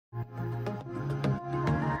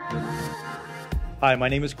Hi, my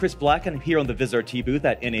name is Chris Black, and I'm here on the Vizrt booth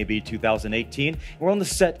at NAB 2018. We're on the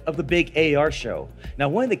set of the big AR show. Now,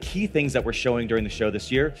 one of the key things that we're showing during the show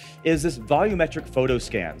this year is this volumetric photo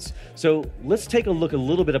scans. So let's take a look a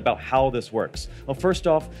little bit about how this works. Well, first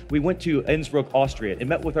off, we went to Innsbruck, Austria, and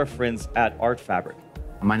met with our friends at Artifabrik.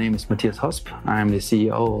 My name is Matthias Hosp. I'm the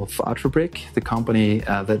CEO of Artifabrik, the company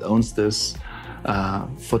that owns this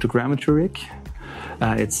photogrammetry rig.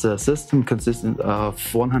 It's a system consisting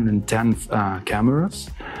of 110 cameras,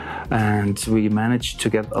 and we managed to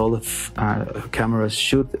get all the cameras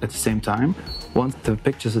shoot at the same time. Once the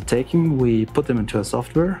pictures are taken, we put them into a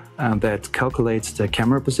software that calculates the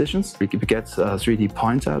camera positions. We get 3D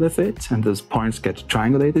points out of it, and those points get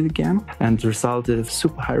triangulated again, and the result is a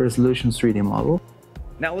super high resolution 3D model.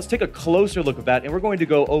 Now let's take a closer look at that, and we're going to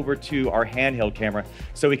go over to our handheld camera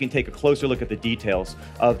so we can take a closer look at the details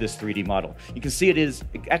of this 3D model. You can see it is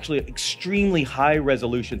actually an extremely high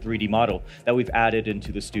resolution 3D model that we've added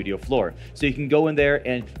into the studio floor. So you can go in there,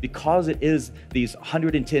 and because it is these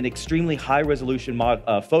 110 extremely high resolution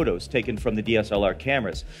photos taken from the DSLR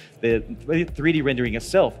cameras, the 3D rendering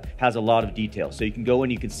itself has a lot of detail. So you can go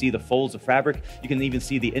and you can see the folds of fabric. You can even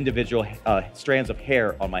see the individual strands of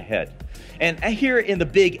hair on my head. And here in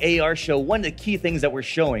the big AR show, one of the key things that we're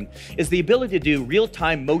showing is the ability to do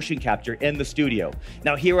real-time motion capture in the studio.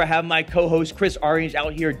 Now here I have my co-host Chris Orange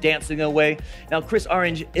out here dancing away. Now Chris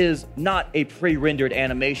Orange is not a pre-rendered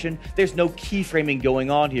animation. There's no keyframing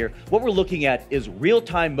going on here. What we're looking at is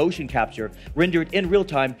real-time motion capture rendered in real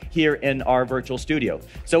time here in our virtual studio.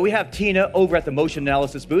 So we have Tina over at the motion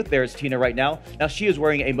analysis booth. There's Tina right now. Now she is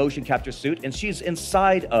wearing a motion capture suit, and she's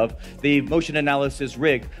inside of the motion analysis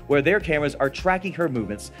rig where their cameras are tracking her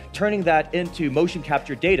movements, turning that into motion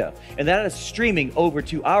capture data, and that is streaming over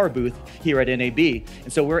to our booth here at NAB.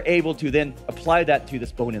 And so we're able to then apply that to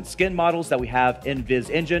this bone and skin models that we have in Viz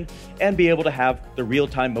Engine and be able to have the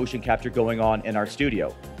real-time motion capture going on in our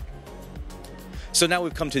studio. So now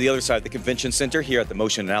we've come to the other side of the convention center here at the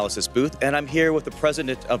Motion Analysis booth, and I'm here with the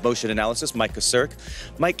president of Motion Analysis, Mike Vizrt.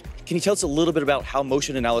 Mike, can you tell us a little bit about how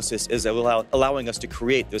Motion Analysis is allowing us to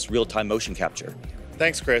create this real-time motion capture?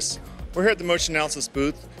 Thanks, Chris. We're here at the Motion Analysis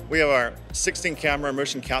booth. We have our 16-camera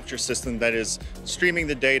motion capture system that is streaming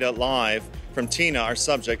the data live from Tina, our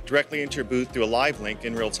subject, directly into your booth through a live link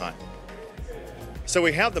in real time. So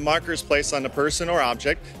we have the markers placed on the person or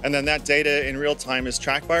object, and then that data in real time is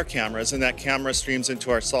tracked by our cameras, and that camera streams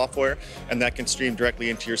into our software, and that can stream directly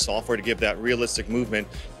into your software to give that realistic movement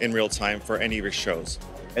in real time for any of your shows.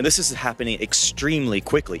 And this is happening extremely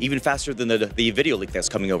quickly, even faster than the video link that's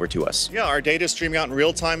coming over to us. Yeah, our data is streaming out in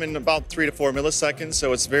real time in about 3 to 4 milliseconds,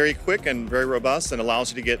 so it's very quick and very robust and allows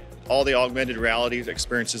you to get all the augmented reality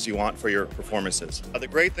experiences you want for your performances. The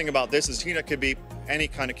great thing about this is Tina could be any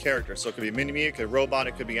kind of character, so it could be a mini-me, it could be a robot,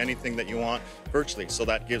 it could be anything that you want virtually, so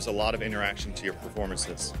that gives a lot of interaction to your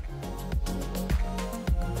performances.